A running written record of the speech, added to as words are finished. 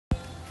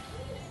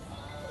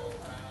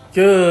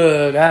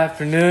Good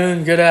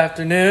afternoon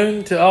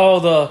to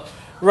all the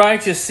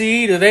righteous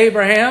seed of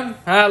Abraham.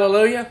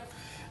 Hallelujah.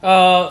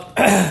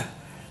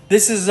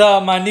 This is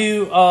my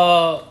new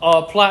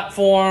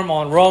platform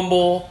on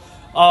Rumble.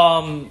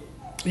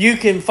 You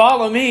can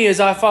follow me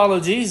as I follow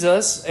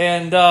Jesus,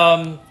 and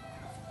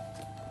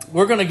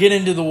we're going to get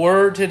into the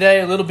Word today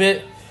a little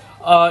bit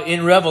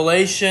in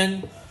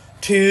Revelation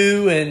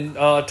 2 and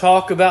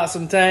talk about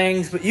some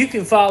things. But you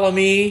can follow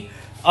me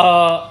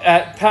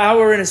at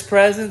Power in His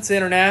Presence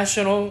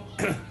International,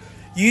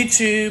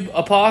 YouTube,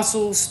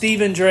 Apostle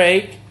Stephen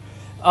Drake,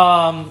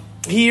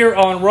 here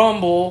on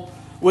Rumble,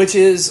 which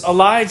is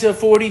Elijah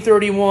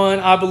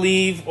 4031, I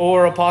believe,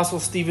 or Apostle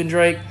Stephen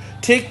Drake,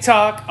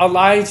 TikTok,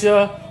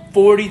 Elijah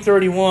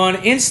 4031,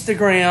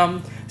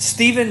 Instagram,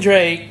 Stephen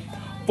Drake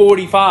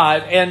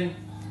 45, and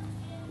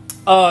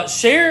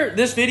share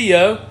this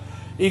video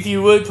if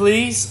you would,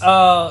 please.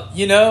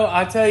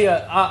 I tell you,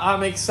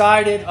 I'm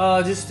excited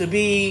just to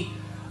be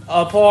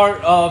a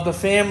part of the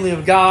family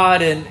of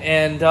God,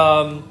 and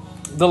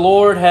the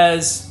Lord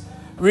has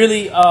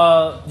really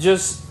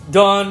just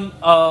done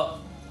a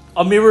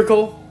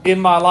miracle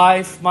in my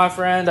life, my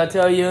friend. I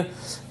tell you,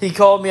 He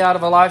called me out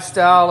of a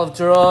lifestyle of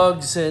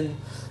drugs and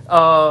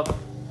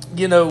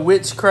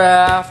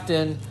witchcraft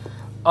and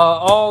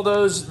all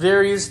those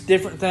various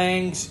different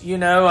things.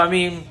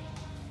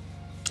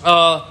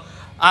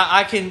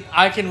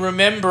 I can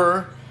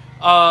remember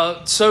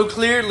so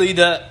clearly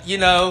that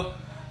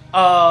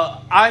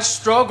I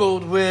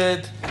struggled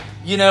with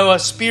a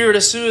spirit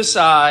of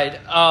suicide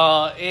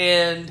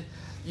and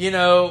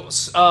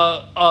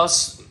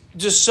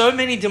just so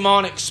many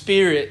demonic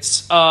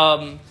spirits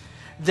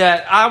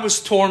that I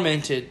was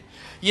tormented.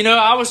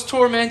 I was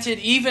tormented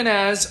even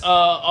as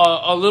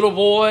a little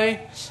boy.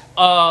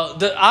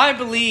 That I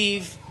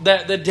believe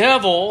that the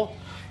devil,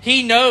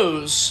 he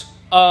knows,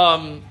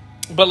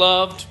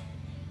 beloved,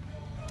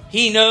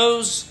 he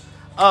knows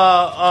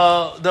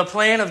the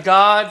plan of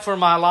God for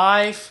my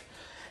life.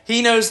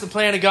 He knows the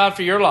plan of God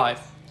for your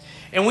life.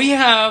 And we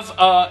have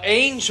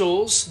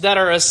angels that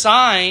are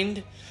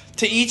assigned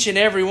to each and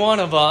every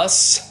one of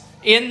us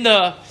in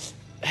the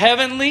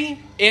heavenly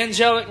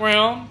angelic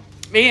realm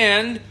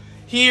and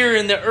here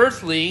in the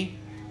earthly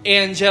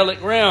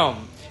angelic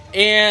realm.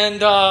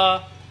 And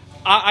I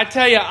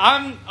tell you,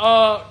 I'm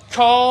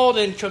called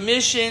and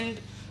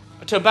commissioned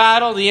to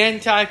battle the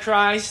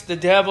Antichrist, the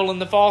devil, and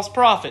the false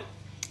prophet.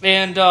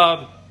 And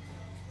I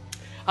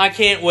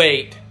can't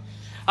wait.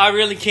 I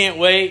really can't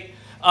wait.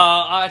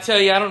 I tell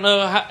you, I don't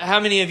know how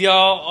many of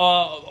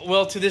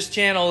y'all, to this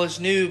channel is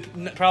new,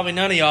 probably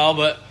none of y'all,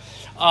 but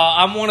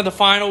I'm one of the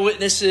final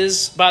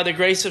witnesses by the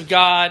grace of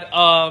God.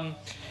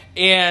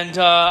 And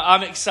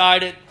I'm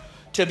excited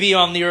to be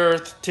on the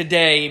earth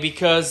today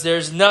because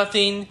there's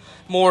nothing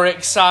more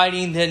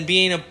exciting than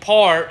being a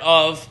part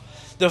of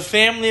the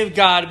family of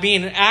God,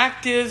 being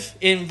active,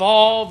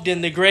 involved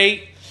in the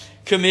Great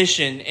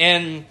Commission.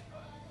 And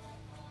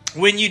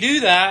when you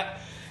do that,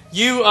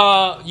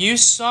 you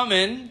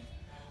summon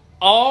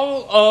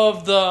all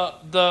of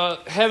the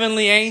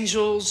heavenly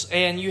angels,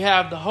 and you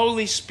have the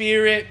Holy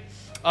Spirit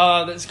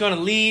that's going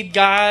to lead,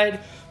 guide,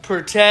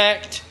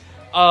 protect,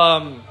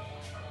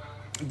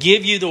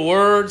 give you the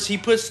words. He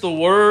puts the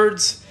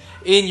words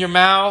in your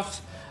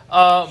mouth,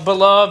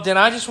 beloved. And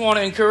I just want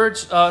to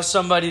encourage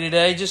somebody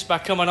today just by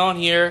coming on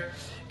here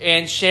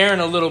and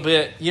sharing a little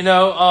bit.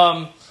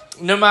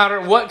 No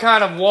matter what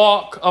kind of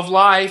walk of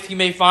life you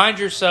may find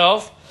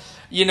yourself,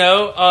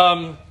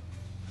 I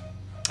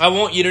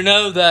want you to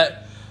know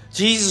that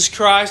Jesus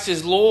Christ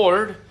is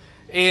Lord,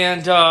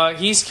 and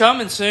He's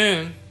coming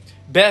soon.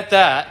 Bet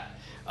that.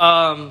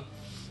 And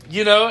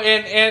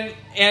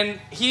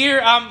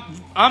here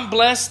I'm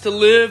blessed to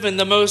live in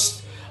the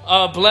most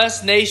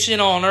blessed nation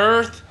on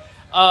earth.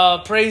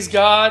 Praise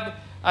God.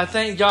 I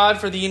thank God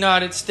for the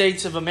United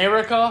States of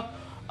America.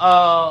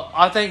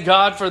 I thank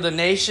God for the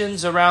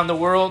nations around the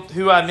world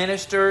who I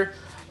minister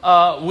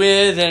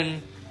with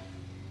and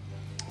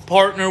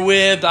partner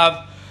with.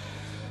 I've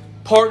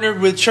partnered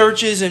with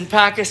churches in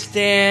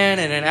Pakistan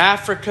and in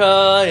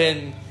Africa,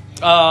 and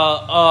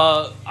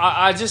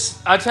I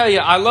tell you,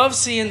 I love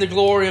seeing the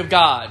glory of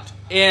God.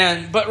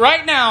 But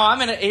right now,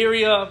 I'm in an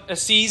area, a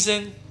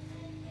season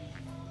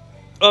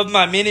of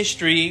my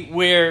ministry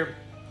where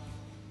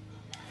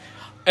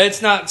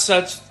it's not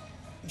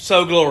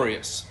so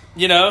glorious,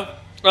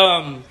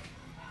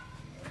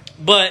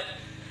 But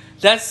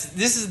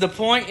this is the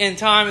point in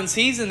time and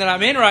season that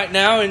I'm in right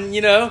now, and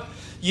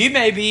I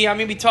may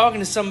be talking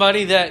to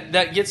somebody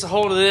that gets a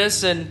hold of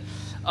this, and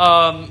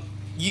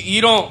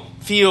you don't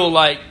feel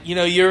like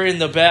you're in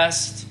the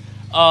best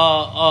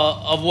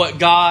of what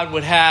God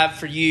would have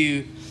for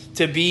you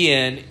to be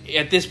in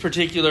at this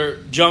particular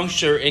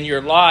juncture in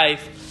your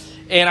life.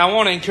 And I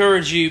want to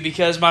encourage you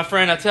because, my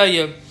friend, I tell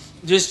you,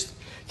 just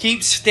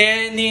keep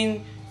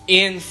standing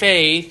in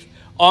faith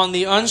on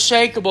the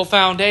unshakable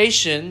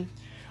foundation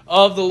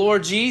of the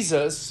Lord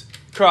Jesus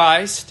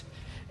Christ.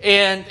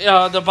 And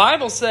the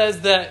Bible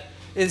says that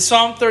in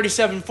Psalm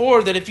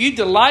 37:4 that if you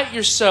delight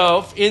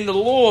yourself in the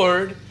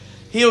Lord,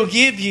 He'll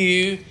give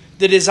you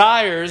the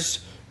desires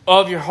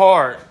of your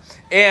heart.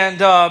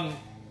 And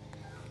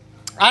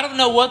I don't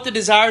know what the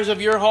desires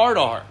of your heart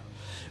are.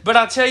 But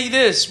I'll tell you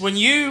this, when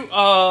you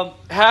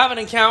have an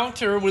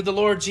encounter with the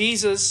Lord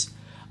Jesus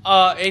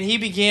and He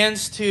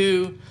begins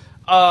to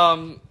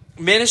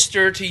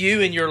minister to you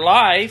in your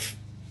life,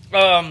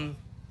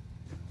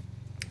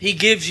 He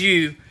gives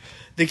you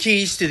the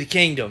keys to the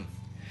kingdom.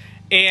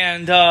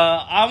 And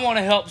I want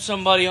to help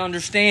somebody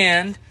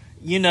understand,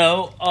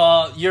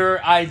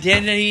 your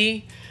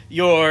identity,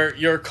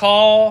 your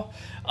call,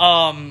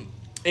 and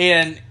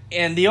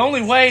the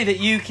only way that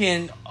you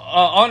can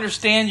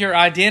understand your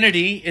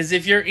identity is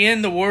if you're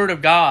in the Word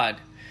of God.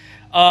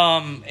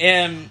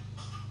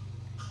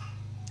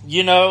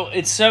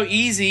 It's so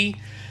easy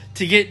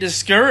to get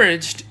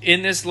discouraged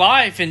in this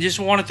life and just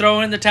want to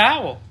throw in the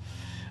towel.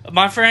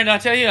 My friend, I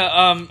tell you,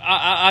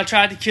 I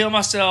tried to kill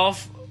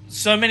myself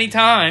so many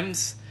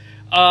times.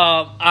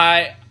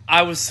 I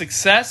was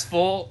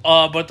successful,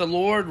 but the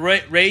Lord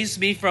raised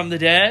me from the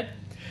dead,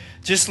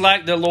 just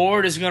like the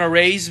Lord is going to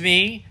raise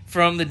me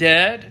from the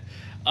dead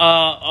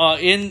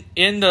in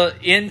the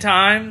end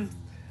time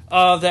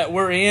that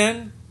we're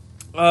in.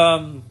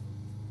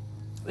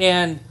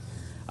 And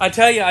I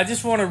tell you, I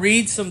just want to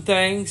read some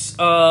things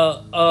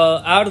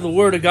out of the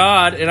Word of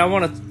God, and I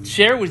want to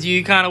share with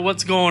you kind of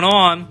what's going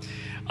on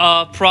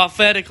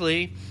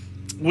prophetically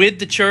with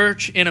the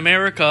church in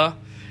America.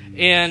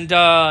 And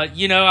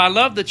I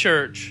love the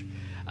church.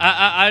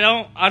 I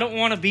don't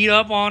want to beat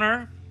up on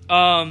her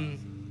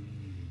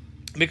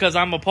because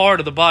I'm a part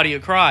of the body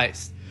of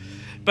Christ.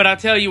 But I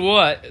tell you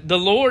what, the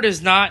Lord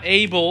is not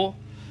able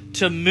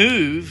to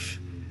move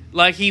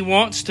like He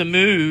wants to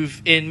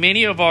move in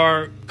many of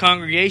our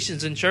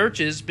congregations and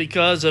churches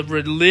because of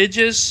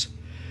religious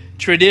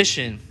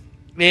tradition.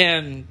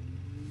 And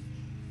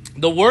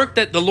the work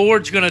that the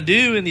Lord's going to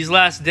do in these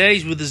last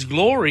days with His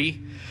glory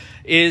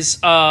is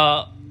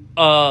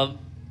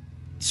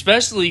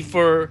especially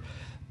for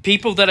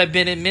people that have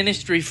been in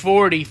ministry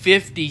 40,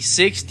 50,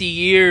 60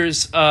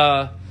 years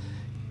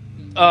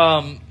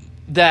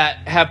that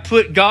have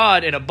put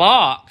God in a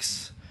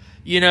box,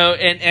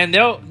 and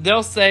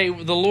they'll say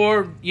the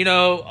Lord,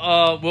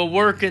 will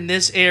work in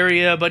this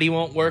area, but He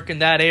won't work in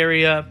that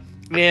area.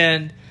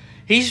 And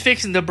He's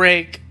fixing to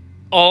break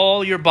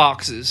all your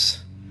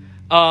boxes.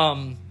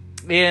 Men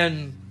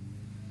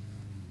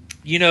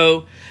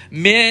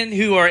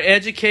who are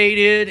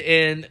educated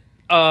and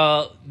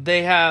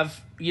they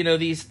have,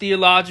 these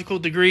theological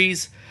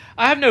degrees.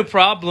 I have no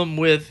problem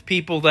with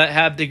people that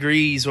have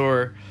degrees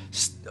or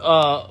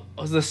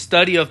the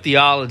study of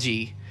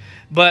theology.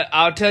 But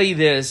I'll tell you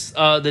this,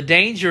 the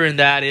danger in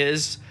that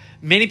is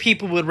many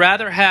people would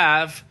rather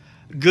have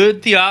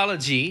good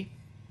theology,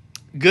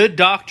 good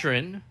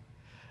doctrine,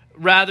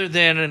 rather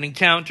than an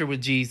encounter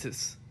with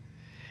Jesus.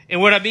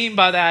 And what I mean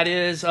by that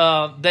is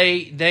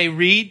they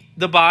read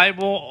the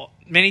Bible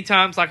many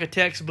times like a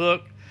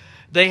textbook.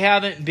 They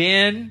haven't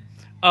been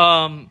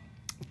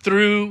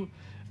through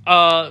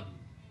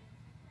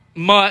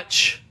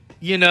much,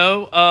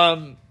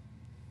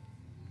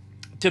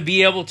 to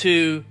be able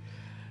to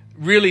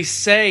really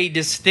say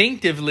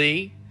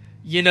distinctively,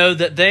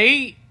 that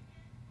they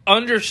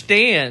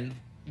understand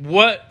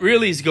what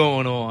really is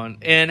going on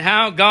and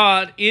how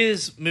God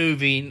is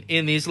moving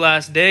in these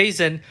last days.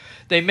 And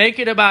they make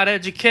it about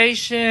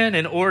education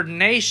and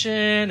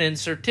ordination and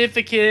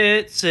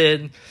certificates.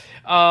 And,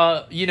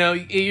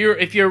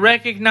 if you're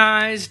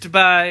recognized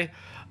by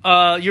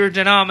your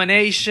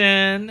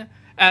denomination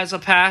as a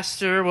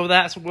pastor, well,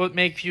 that's what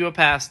makes you a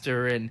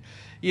pastor. And,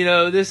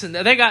 this and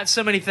that. They got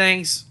so many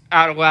things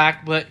out of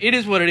whack, but it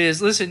is what it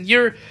is. Listen,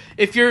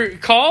 if you're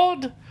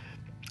called,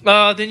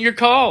 then you're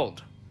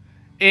called.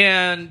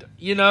 And,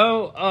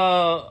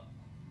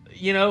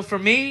 for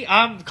me,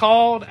 I'm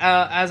called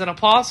as an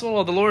apostle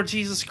of the Lord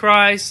Jesus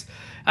Christ.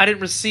 I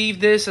didn't receive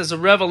this as a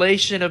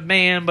revelation of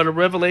man, but a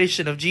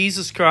revelation of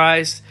Jesus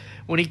Christ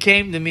when He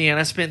came to me, and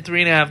I spent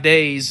 3.5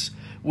 days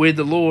with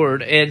the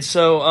Lord. And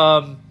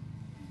so,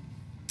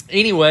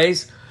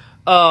 anyways,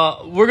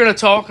 we're going to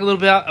talk a little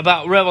bit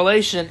about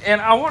Revelation,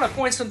 and I want to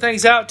point some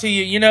things out to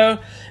you.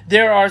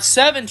 There are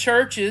 7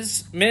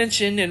 churches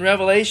mentioned in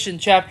Revelation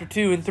chapter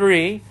 2 and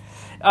 3.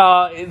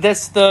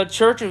 That's the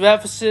church of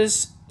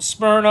Ephesus,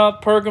 Smyrna,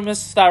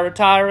 Pergamos,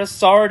 Thyatira,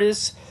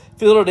 Sardis,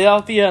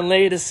 Philadelphia, and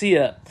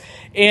Laodicea.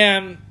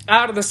 And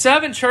out of the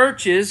 7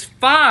 churches,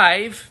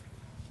 5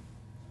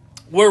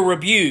 were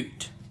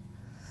rebuked,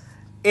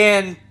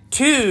 and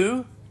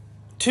two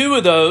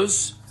of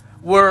those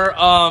were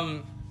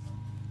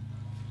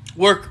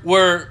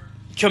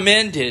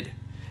commended.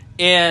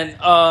 And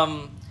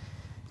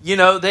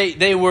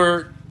they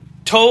were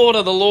told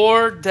of the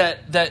Lord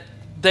that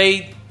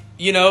they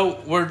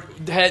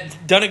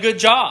had done a good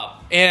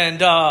job. And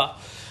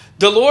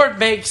the Lord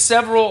makes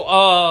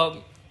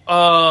several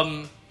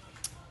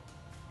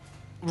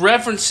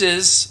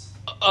references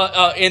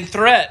in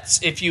threats,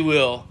 if you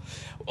will.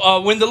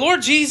 When the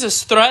Lord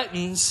Jesus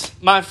threatens,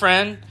 my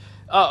friend,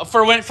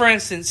 for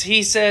instance,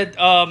 He said,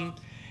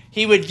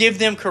 he would give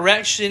them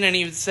correction, and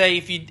he would say,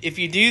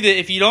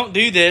 if you don't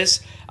do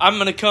this, I'm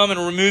going to come and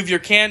remove your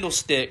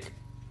candlestick.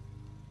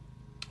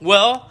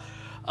 Well,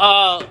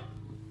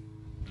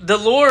 the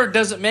Lord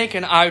doesn't make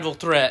an idle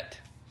threat,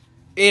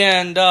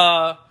 and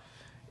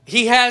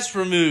he has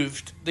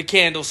removed the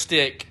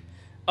candlestick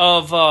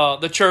of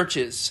the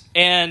churches,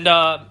 and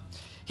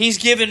he's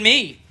given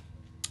me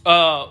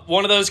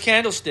one of those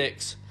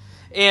candlesticks,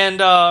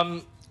 and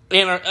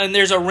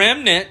there's a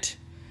remnant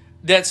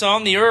that's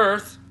on the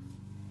earth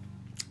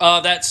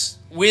that's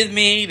with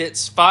me,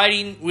 that's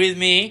fighting with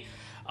me,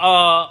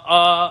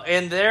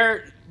 and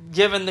they're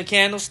given the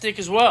candlestick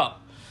as well.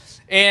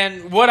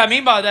 And what I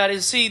mean by that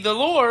is, see, the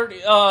Lord,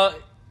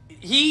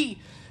 you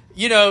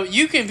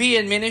can be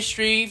in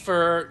ministry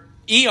for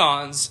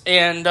eons,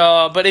 and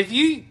but if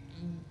you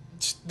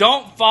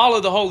don't follow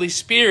the Holy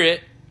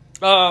Spirit,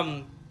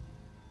 well,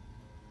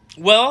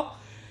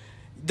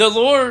 the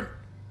Lord,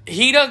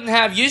 he doesn't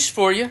have use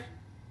for you.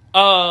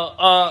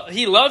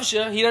 He loves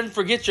you. He doesn't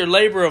forget your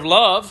labor of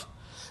love.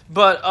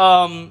 But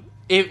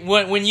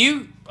when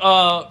you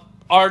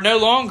are no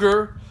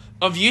longer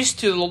of use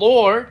to the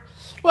Lord,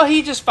 well,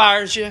 he just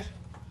fires you.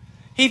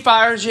 He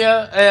fires you,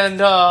 and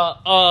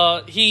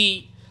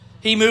he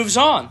moves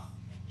on,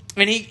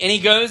 and he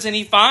goes and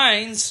he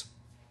finds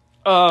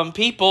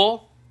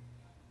people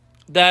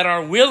that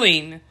are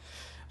willing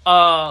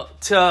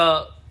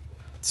to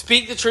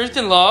speak the truth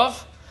in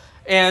love,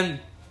 and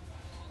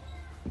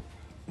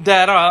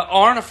that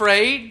aren't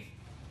afraid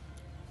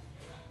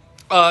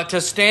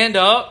to stand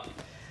up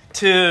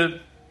to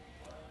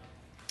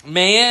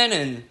man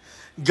and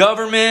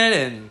government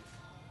and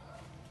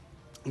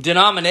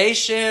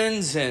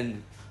denominations.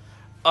 And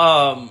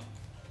when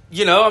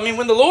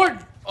the Lord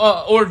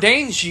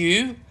ordains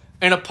you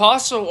an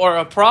apostle or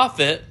a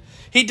prophet,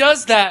 he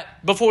does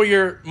that before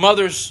your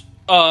mother's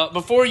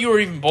before you were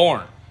even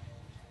born.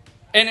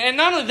 And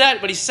not only that,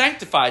 but he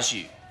sanctifies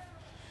you.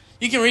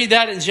 You can read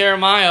that in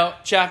Jeremiah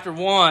chapter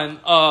 1,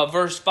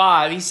 verse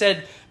 5. He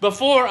said,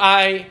 before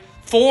I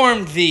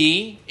formed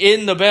thee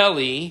in the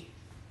belly,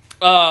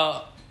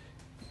 I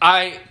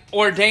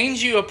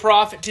ordained you a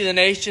prophet to the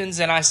nations,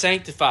 and I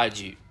sanctified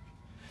you.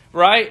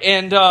 Right?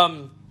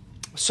 And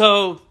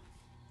so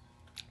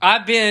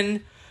I've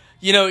been,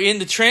 in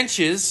the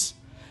trenches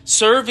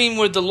serving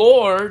with the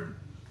Lord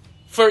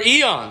for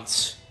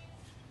eons.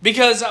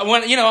 Because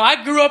when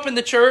I grew up in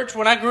the church,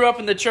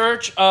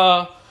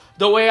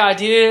 the way I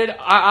did,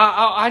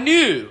 I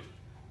knew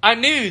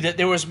that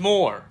there was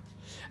more.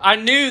 I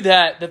knew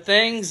that the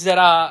things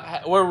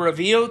that were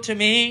revealed to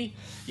me,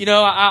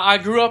 I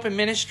grew up in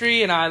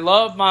ministry, and I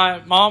love my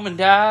mom and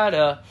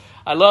dad.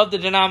 I love the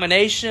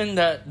denomination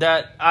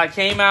that I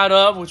came out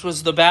of, which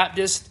was the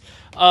Baptist,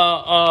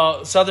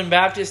 Southern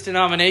Baptist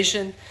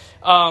denomination.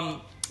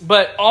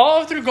 But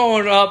all through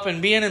growing up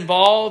and being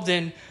involved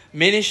in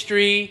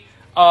ministry,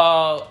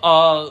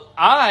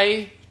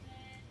 I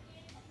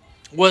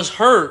was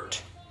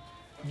hurt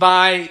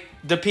by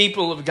the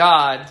people of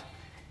God,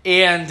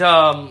 and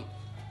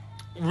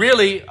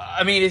really,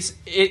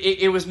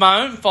 it was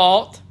my own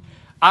fault.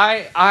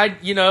 I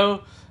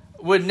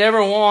would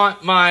never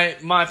want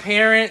my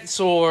parents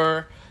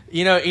or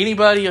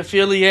anybody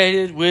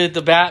affiliated with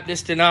the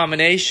Baptist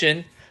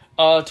denomination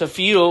to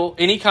feel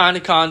any kind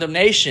of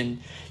condemnation.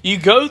 You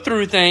go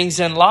through things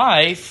in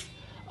life,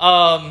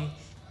 and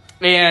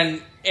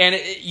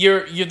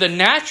you're the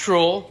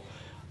natural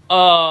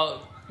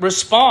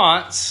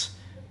response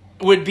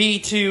would be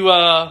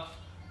to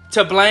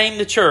blame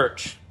the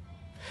church,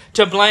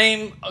 to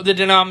blame the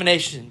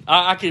denomination.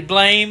 I could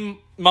blame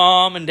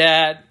mom and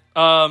dad.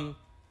 The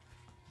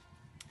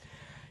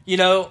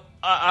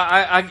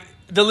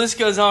list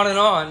goes on and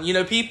on.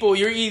 People,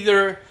 you're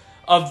either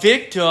a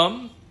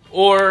victim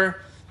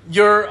or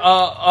you're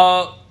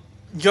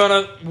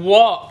gonna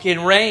walk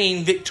and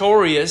reign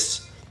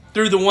victorious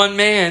through the one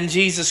man,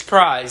 Jesus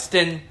Christ.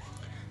 And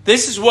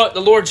this is what the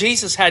Lord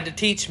Jesus had to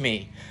teach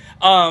me.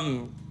 I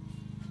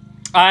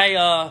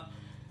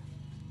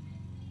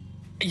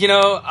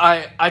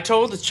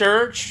told the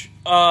church,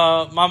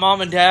 my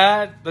mom and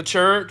dad, the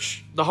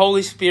church, the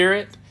Holy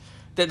Spirit,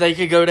 that they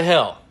could go to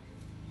hell.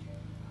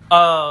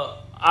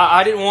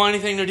 I didn't want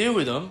anything to do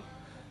with them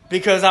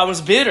because I was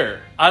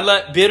bitter. I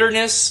let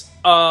bitterness,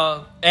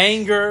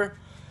 anger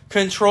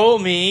control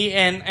me,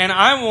 and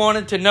I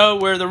wanted to know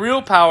where the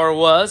real power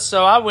was.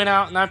 So I went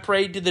out and I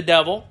prayed to the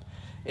devil,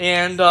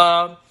 and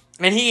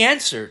he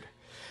answered.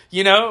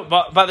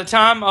 By the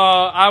time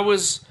I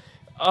was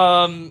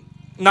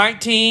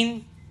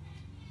 19,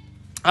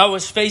 I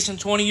was facing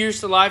 20 years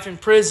to life in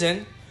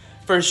prison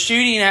for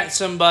shooting at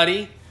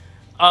somebody.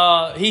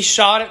 He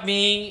shot at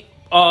me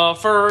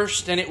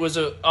first, and it was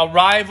a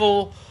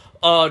rival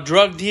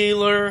drug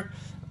dealer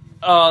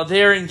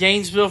there in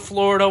Gainesville,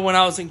 Florida, when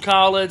I was in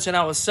college, and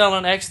I was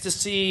selling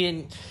ecstasy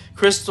and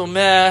crystal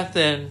meth,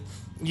 and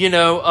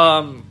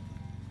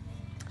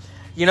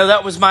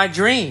that was my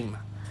dream.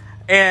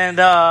 And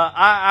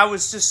I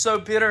was just so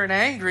bitter and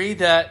angry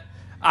that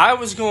I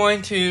was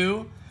going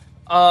to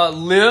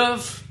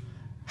live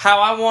how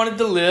I wanted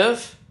to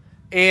live,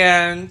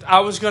 And I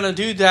was going to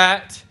do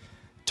that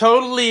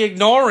totally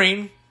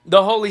ignoring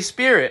the Holy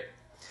Spirit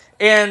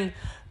and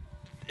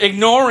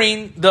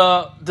ignoring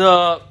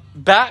the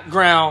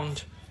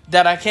background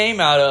that I came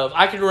out of.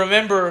 I can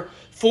remember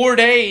 4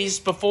 days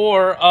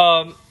before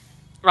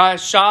I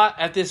shot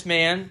at this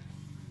man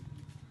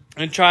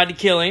and tried to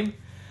kill him.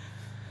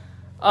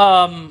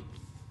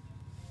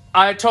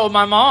 I told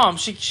my mom,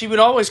 she would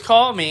always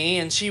call me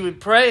and she would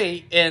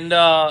pray and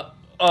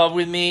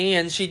with me,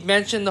 and she'd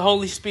mention the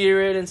Holy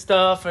Spirit and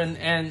stuff,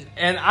 and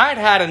I'd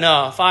had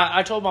enough.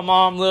 I told my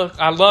mom, look,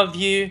 I love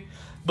you,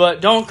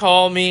 but don't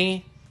call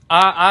me.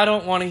 I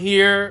don't want to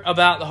hear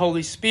about the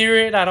Holy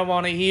Spirit. I don't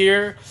want to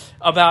hear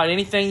about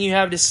anything you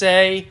have to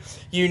say.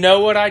 You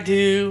know what I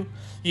do.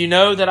 You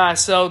know that I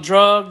sell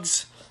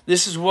drugs.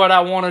 This is what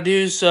I want to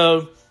do,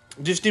 so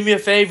just do me a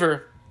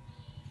favor.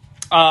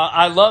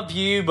 I love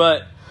you,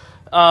 but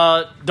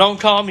don't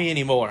call me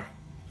anymore.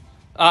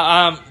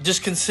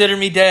 Just consider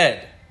me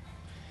dead.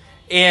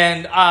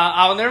 And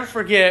I'll never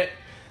forget,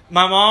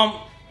 my mom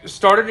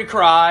started to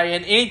cry.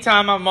 And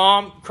anytime my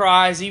mom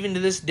cries, even to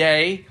this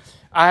day,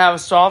 I have a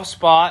soft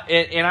spot.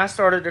 And I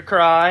started to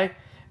cry.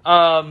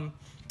 But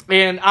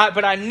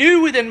I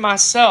knew within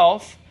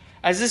myself,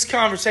 as this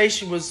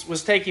conversation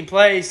was taking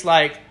place,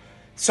 like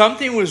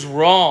something was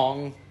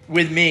wrong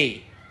with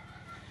me.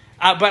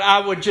 But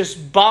I would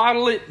just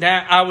bottle it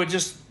down. I would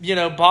just,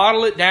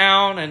 bottle it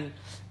down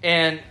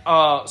and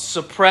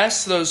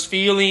suppress those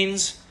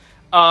feelings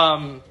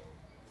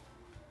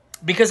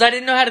because I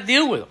didn't know how to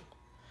deal with them.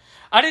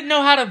 I didn't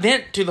know how to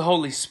vent to the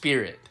Holy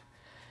Spirit.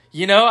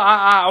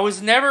 I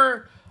was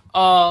never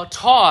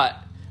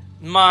taught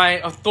my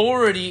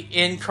authority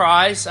in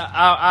Christ.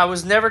 I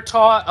was never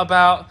taught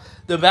about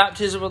the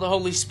baptism of the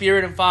Holy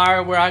Spirit and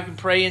fire, where I can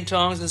pray in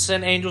tongues and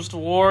send angels to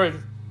war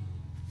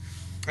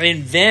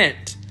and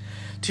vent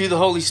to the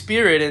Holy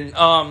Spirit. And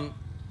I'll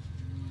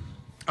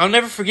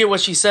never forget what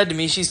she said to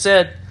me. She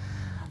said,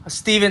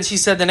 Stephen, she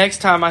said, the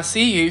next time I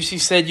see you, she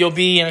said, you'll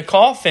be in a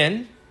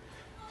coffin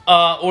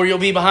or you'll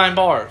be behind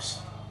bars.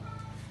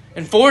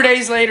 And 4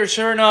 days later,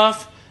 sure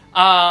enough,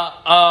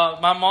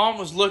 my mom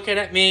was looking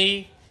at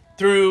me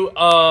through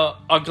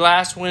a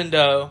glass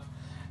window.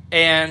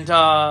 And,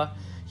 I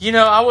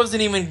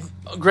wasn't even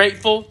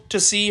grateful to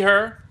see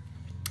her.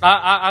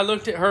 I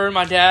looked at her and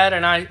my dad,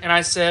 and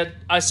I said,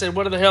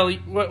 what the hell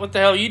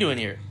are you doing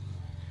here?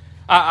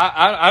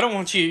 I don't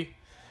want you,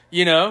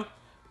 here.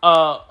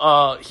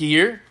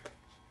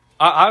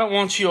 I don't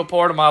want you a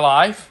part of my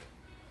life.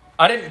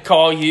 I didn't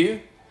call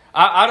you.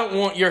 I don't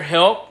want your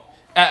help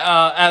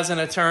as an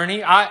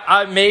attorney.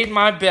 I made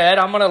my bed.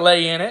 I'm going to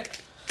lay in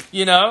it,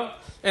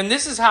 And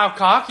this is how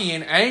cocky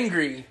and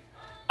angry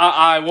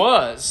I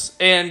was.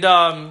 And,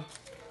 I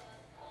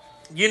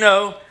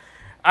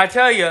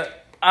tell you,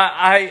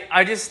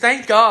 I just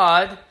thank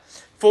God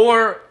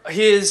for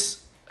His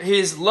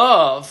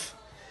love,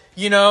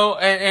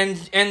 and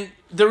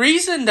the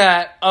reason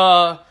that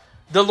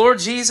the Lord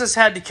Jesus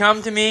had to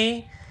come to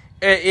me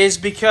is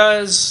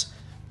because,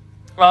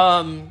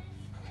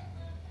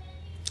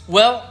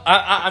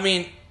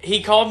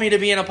 He called me to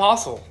be an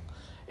apostle,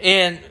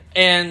 and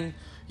the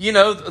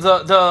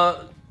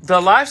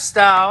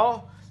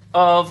lifestyle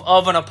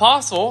of an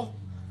apostle,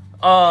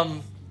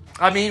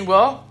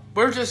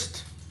 we're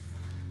just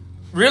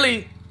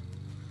really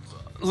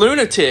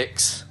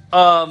lunatics.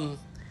 The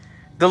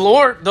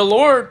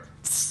Lord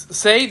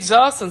saves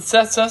us and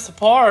sets us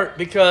apart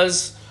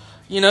because,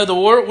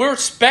 we're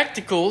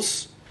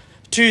spectacles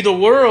to the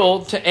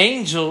world, to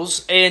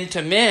angels, and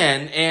to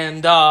men.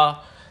 And,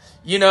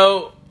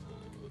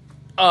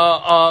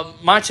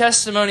 my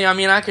testimony,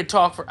 I could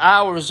talk for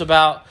hours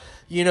about,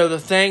 the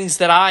things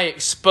that I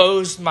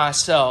exposed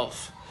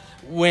myself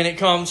when it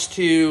comes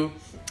to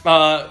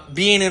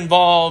being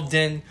involved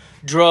in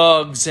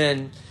drugs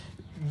and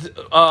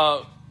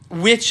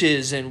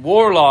witches and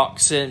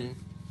warlocks and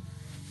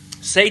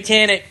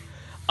satanic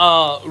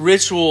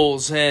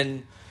rituals,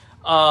 and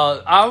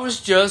I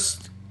was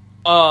just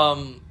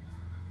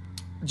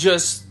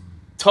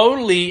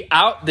totally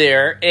out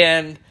there,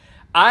 and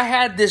I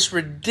had this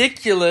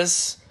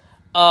ridiculous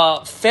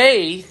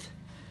faith,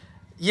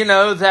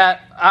 that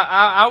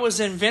I was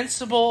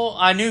invincible.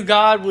 I knew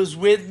God was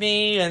with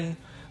me, and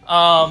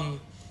I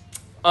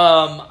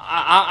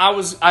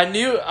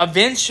knew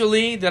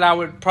eventually that I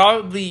would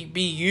probably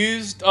be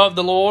used of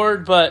the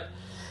Lord, but,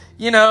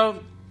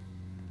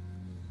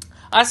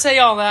 I say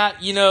all that,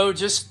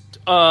 just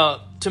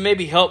to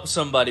maybe help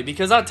somebody,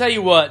 because I'll tell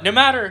you what, no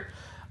matter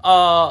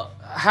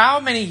how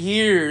many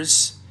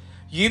years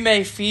you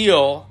may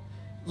feel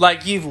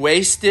like you've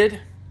wasted,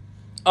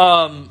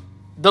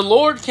 the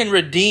Lord can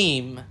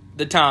redeem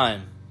the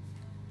time.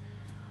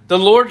 The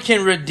Lord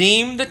can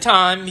redeem the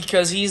time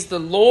because He's the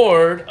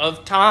Lord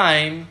of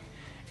time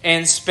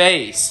and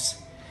space.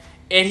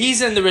 And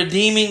He's in the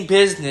redeeming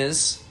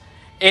business.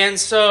 And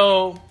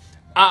so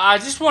I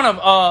just want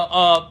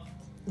to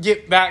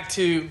get back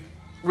to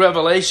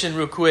Revelation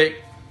real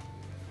quick.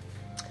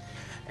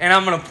 And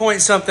I'm going to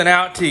point something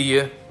out to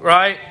you,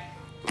 right?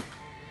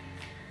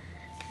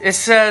 It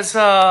says,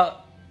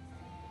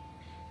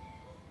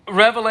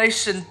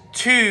 Revelation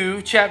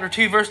 2, chapter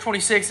 2, verse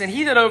 26, and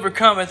he that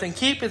overcometh and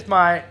keepeth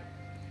my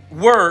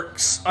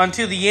works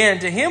unto the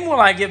end, to him will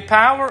I give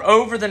power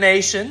over the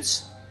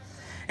nations,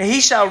 and he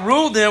shall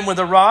rule them with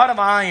a rod of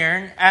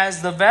iron,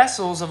 as the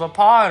vessels of a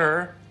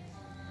potter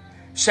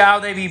shall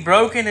they be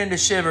broken into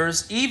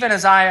shivers, even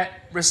as I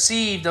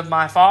received of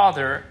my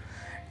Father.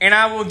 And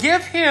I will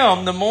give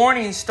him the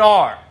morning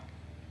star.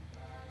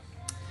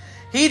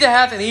 He that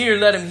hath an ear,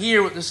 let him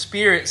hear what the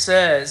Spirit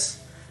says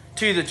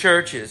to the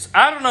churches.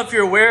 I don't know if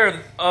you're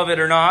aware of it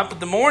or not,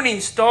 but the morning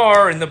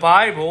star in the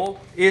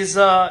Bible is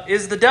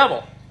the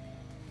devil.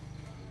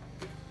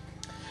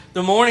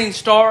 The morning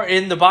star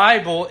in the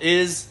Bible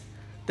is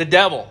the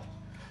devil.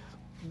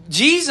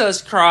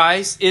 Jesus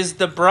Christ is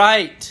the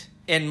bright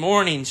and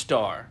morning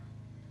star,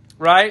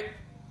 right?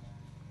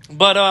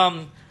 But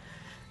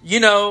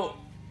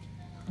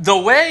the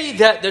way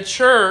that the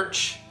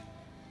church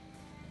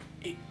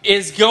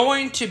is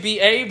going to be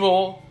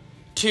able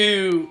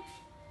to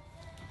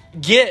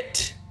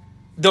get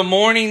the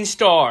morning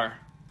star,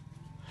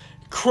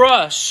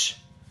 crush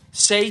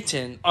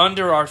Satan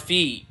under our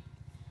feet,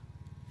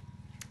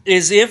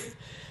 is if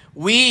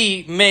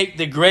we make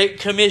the Great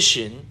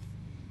Commission,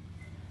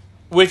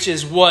 which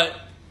is what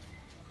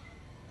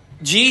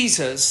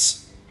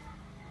Jesus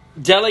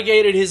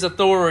delegated his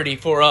authority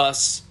for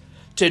us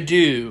to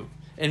do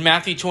in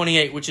Matthew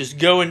 28, which is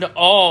go into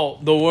all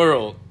the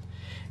world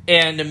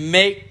and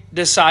make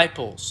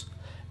disciples,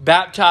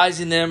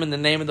 baptizing them in the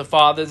name of the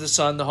Father, the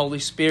Son, the Holy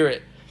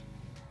Spirit.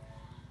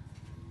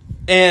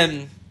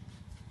 And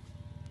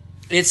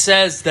it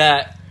says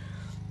that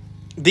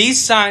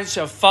these signs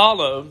shall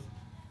follow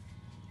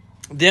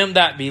them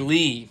that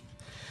believe.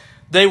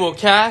 They will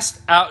cast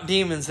out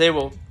demons. They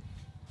will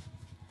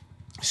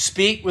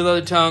speak with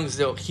other tongues.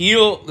 They'll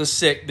heal the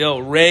sick.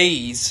 They'll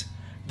raise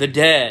the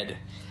dead.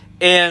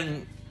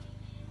 And,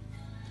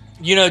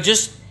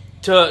 just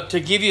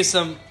to give you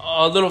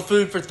a little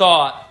food for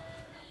thought,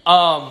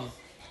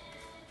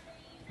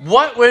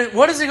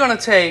 what is it going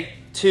to take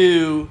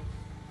to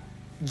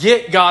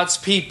get God's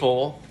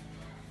people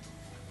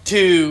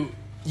to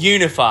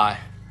unify?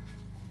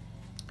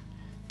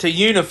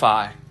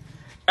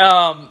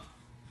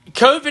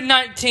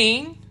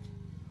 COVID-19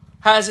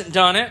 hasn't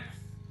done it.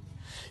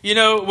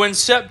 When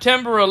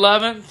September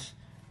 11th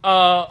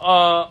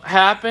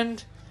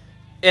happened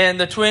and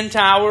the Twin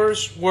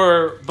Towers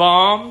were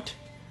bombed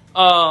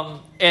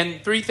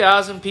and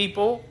 3,000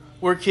 people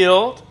were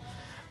killed,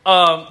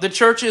 the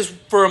churches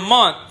for a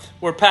month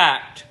were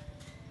packed.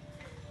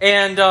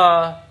 And,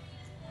 I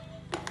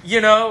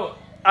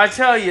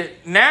tell you,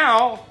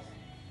 now,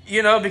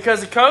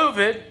 because of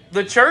COVID,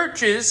 the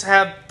churches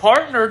have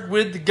partnered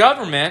with the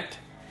government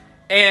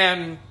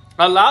and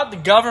allowed the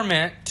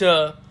government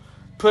to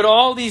put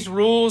all these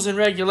rules and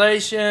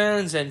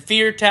regulations and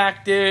fear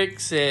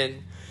tactics.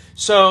 And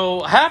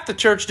so half the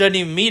church doesn't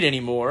even meet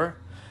anymore.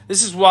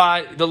 This is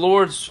why the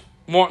Lord's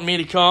wanting me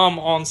to come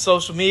on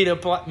social media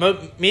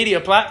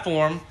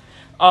platform.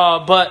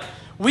 But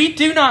we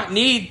do not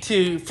need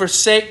to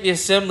forsake the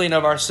assembling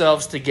of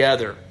ourselves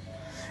together.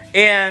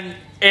 And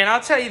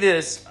I'll tell you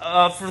this,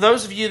 for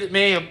those of you that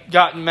may have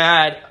gotten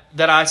mad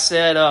that I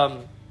said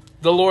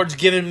the Lord's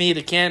given me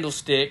the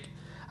candlestick,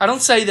 I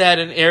don't say that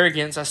in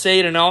arrogance. I say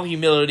it in all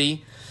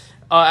humility.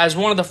 As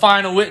one of the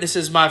final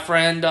witnesses, my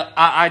friend,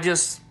 I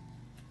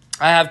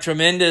have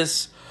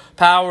tremendous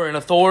power and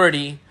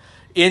authority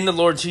in the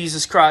Lord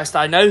Jesus Christ.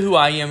 I know who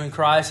I am in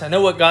Christ. I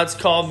know what God's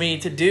called me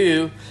to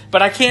do,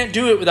 but I can't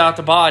do it without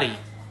the body.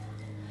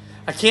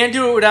 I can't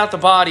do it without the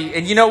body.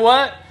 And you know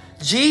what?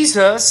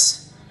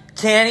 Jesus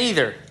can't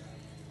either.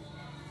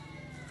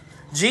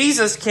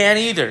 Jesus can't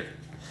either.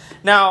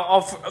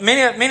 Now,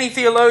 many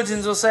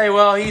theologians will say,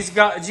 well,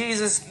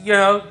 Jesus,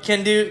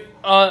 can do,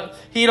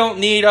 he don't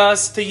need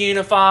us to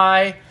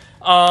unify,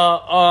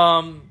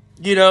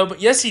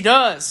 but yes, he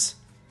does.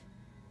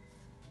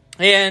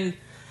 And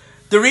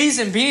the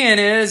reason being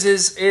is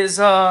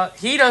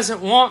he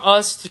doesn't want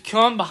us to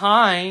come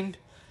behind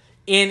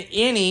in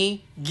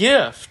any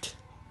gift.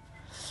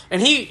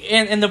 And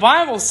the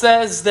Bible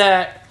says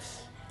that,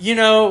 in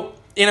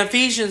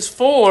Ephesians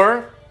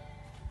 4,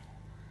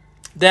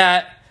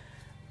 that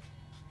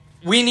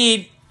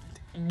we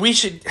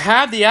should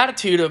have the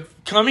attitude of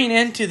coming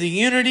into the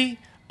unity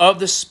of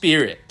the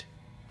Spirit.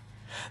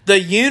 The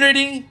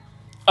unity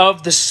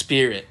of the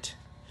Spirit.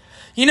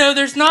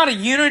 There's not a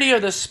unity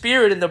of the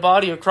Spirit in the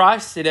body of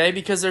Christ today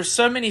because there's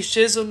so many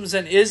schisms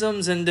and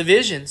isms and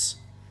divisions.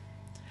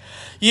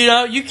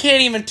 You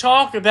can't even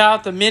talk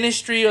about the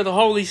ministry of the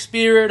Holy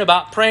Spirit,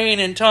 about praying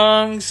in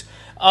tongues,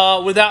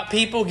 without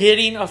people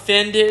getting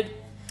offended,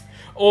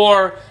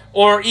 or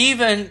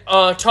even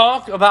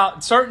talk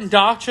about certain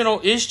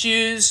doctrinal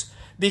issues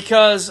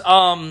because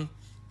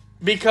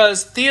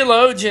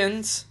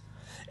theologians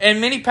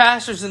and many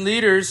pastors and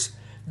leaders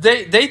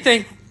they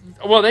think,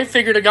 well, they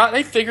figured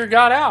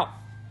God out.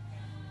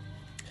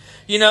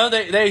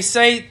 They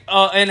say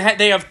and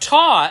they have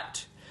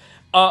taught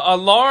a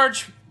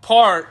large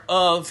part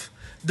of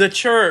the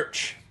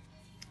church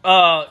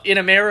in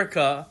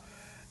America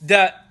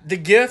that the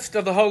gift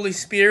of the Holy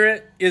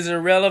Spirit is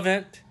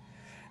irrelevant,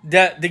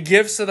 that the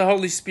gifts of the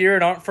Holy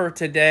Spirit aren't for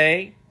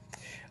today,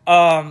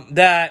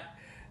 that,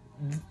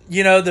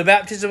 the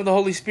baptism of the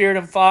Holy Spirit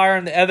and fire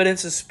and the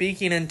evidence of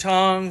speaking in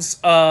tongues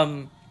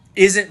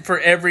isn't for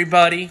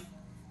everybody.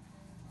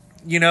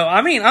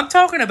 I'm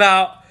talking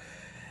about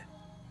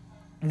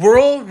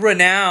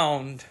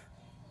world-renowned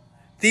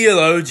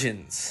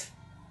theologians,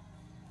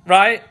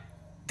 right,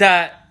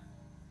 that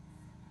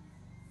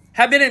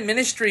have been in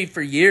ministry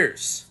for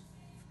years,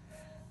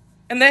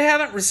 and they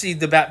haven't received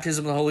the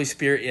baptism of the Holy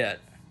Spirit yet.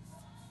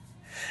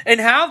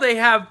 And how they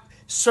have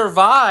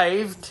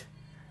survived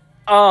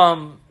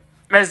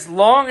as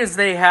long as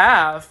they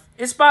have,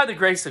 it's by the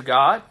grace of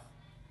God.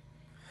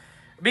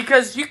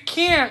 Because you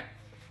can't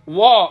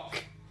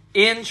walk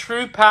in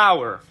true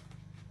power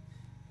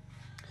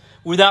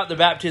without the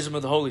baptism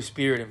of the Holy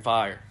Spirit and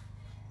fire.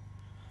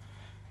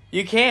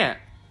 You can't.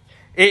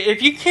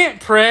 If you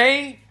can't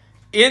pray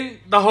in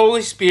the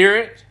Holy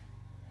Spirit,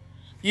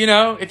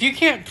 if you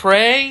can't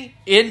pray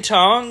in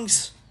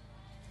tongues,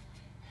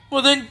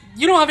 well, then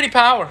you don't have any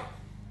power.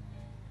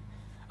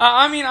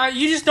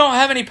 You just don't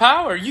have any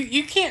power.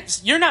 You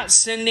can't. You're not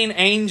sending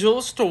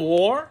angels to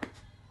war.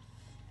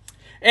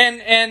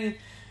 And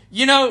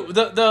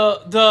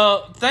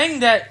the thing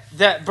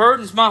that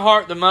burdens my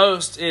heart the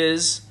most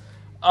is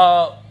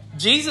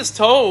Jesus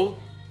told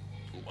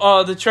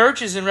the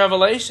churches in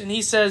Revelation.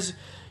 He says,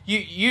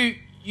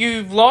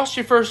 you've lost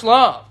your first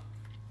love.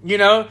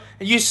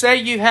 You say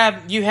you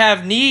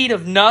have need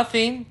of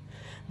nothing,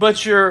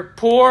 but you're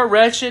poor,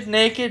 wretched,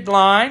 naked,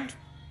 blind.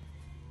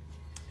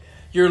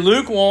 You're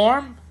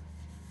lukewarm.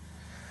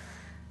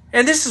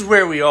 And this is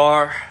where we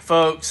are,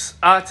 folks.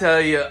 I tell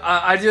you,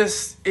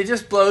 it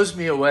just blows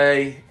me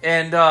away.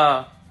 And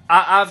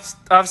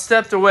I've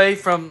stepped away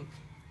from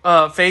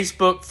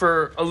Facebook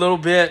for a little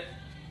bit.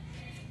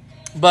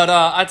 But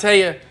I tell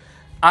you,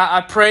 I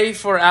pray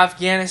for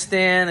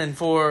Afghanistan and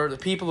for the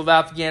people of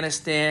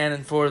Afghanistan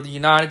and for the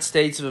United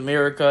States of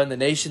America and the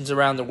nations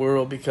around the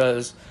world,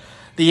 because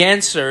the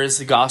answer is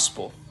the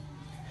gospel.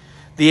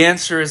 The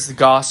answer is the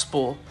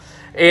gospel.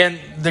 And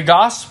the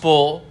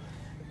gospel,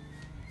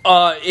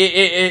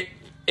 it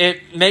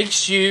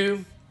makes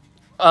you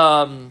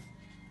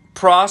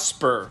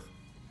prosper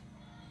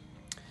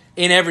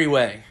in every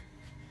way.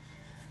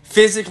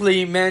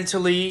 Physically,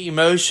 mentally,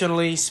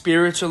 emotionally,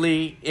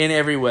 spiritually, in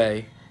every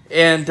way.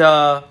 And,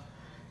 I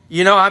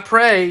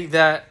pray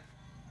that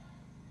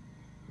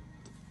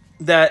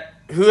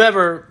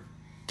whoever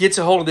gets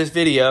a hold of this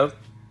video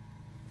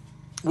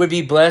would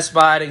be blessed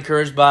by it,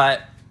 encouraged by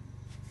it.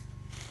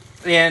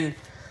 And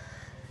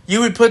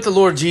you would put the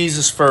Lord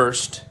Jesus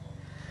first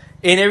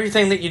in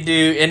everything that you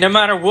do. And no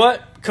matter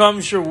what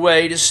comes your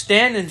way, to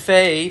stand in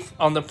faith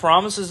on the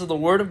promises of the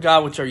Word of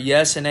God, which are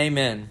yes and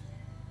amen.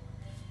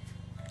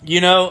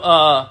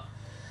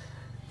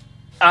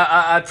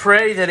 I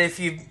pray that if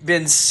you've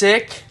been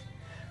sick,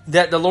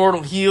 that the Lord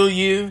will heal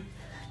you.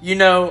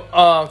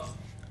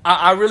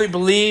 I really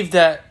believe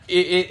that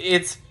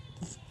it's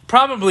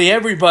probably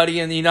everybody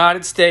in the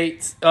United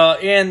States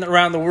and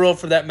around the world,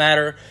 for that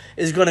matter,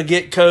 is going to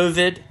get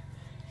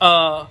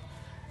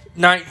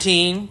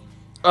COVID-19.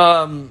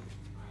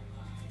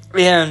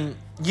 And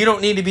you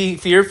don't need to be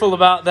fearful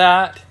about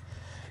that.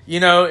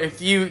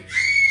 If you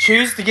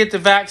choose to get the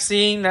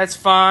vaccine, that's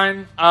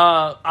fine.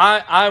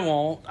 I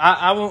won't.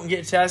 I won't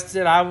get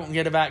tested. I won't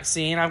get a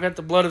vaccine. I've got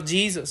the blood of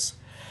Jesus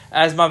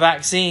as my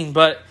vaccine.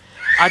 But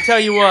I tell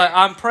you what,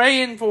 I'm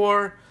praying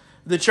for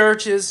the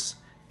churches,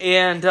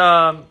 and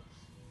I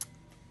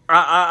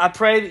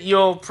pray that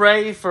you'll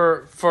pray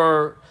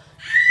for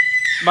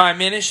my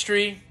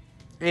ministry,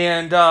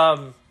 and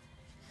that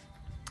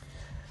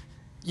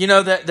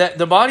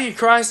the body of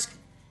Christ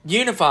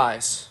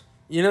unifies.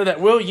 That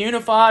we'll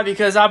unify,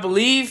 because I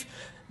believe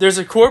there's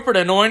a corporate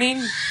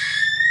anointing,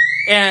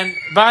 and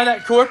by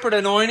that corporate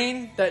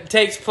anointing that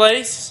takes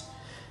place,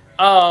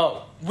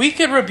 we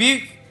could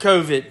rebuke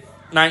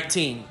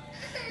COVID-19.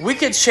 We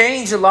could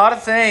change a lot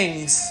of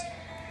things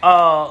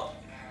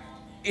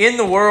in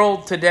the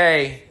world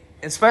today,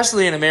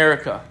 especially in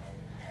America.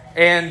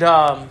 And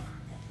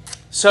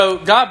so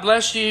God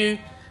bless you.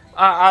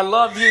 I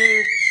love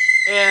you,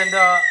 and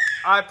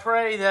I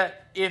pray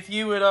that if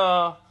you would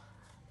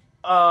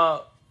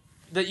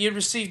that you'd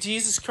receive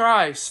Jesus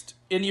Christ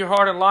in your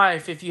heart and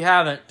life if you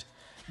haven't,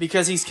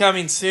 because He's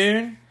coming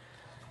soon.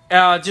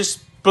 Just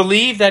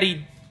believe that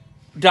He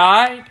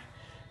died,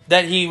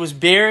 that He was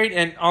buried,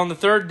 and on the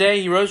third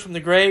day He rose from the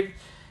grave,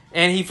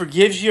 and He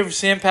forgives you of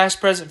sin, past,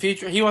 present,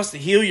 future. He wants to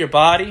heal your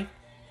body.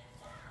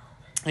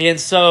 And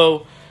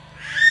so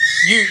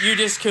you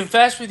just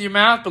confess with your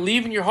mouth,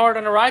 believe in your heart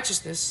unto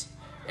righteousness,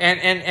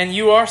 and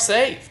you are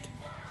saved.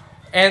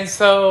 And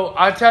so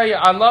I tell you,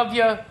 I love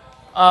you.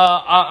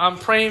 I'm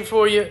praying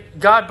for you.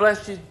 God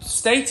bless you.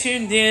 Stay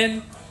tuned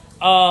in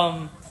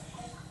to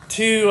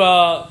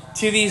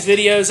these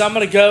videos. I'm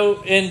going to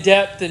go in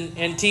depth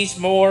and teach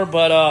more,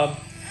 but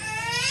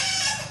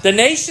the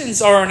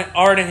nations are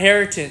an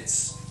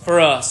inheritance for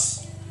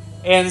us.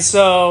 And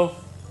so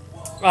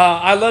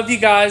I love you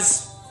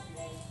guys.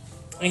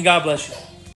 And God bless you.